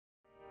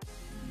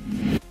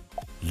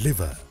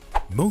Liver,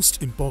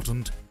 most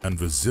important and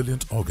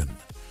resilient organ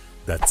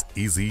that's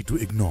easy to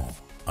ignore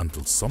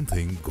until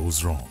something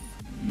goes wrong.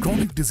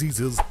 Chronic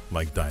diseases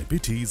like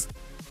diabetes,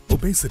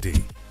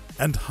 obesity,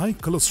 and high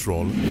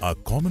cholesterol are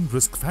common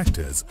risk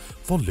factors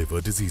for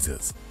liver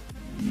diseases.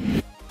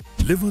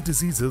 Liver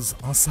diseases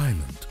are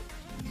silent.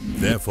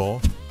 Therefore,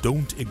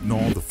 don't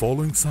ignore the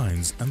following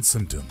signs and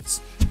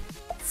symptoms.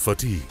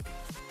 Fatigue,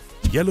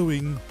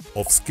 yellowing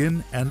of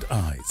skin and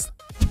eyes,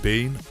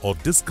 pain or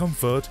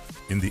discomfort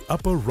in the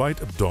upper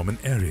right abdomen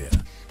area,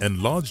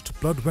 enlarged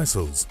blood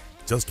vessels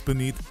just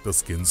beneath the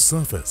skin's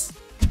surface,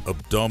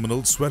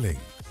 abdominal swelling,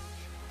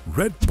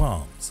 red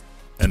palms,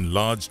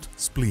 enlarged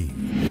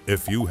spleen.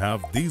 If you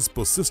have these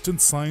persistent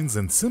signs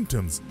and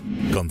symptoms,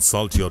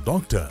 consult your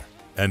doctor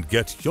and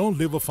get your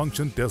liver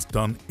function test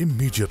done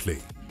immediately.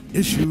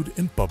 Issued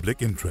in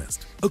public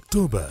interest.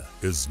 October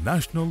is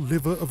National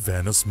Liver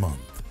Awareness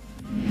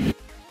Month.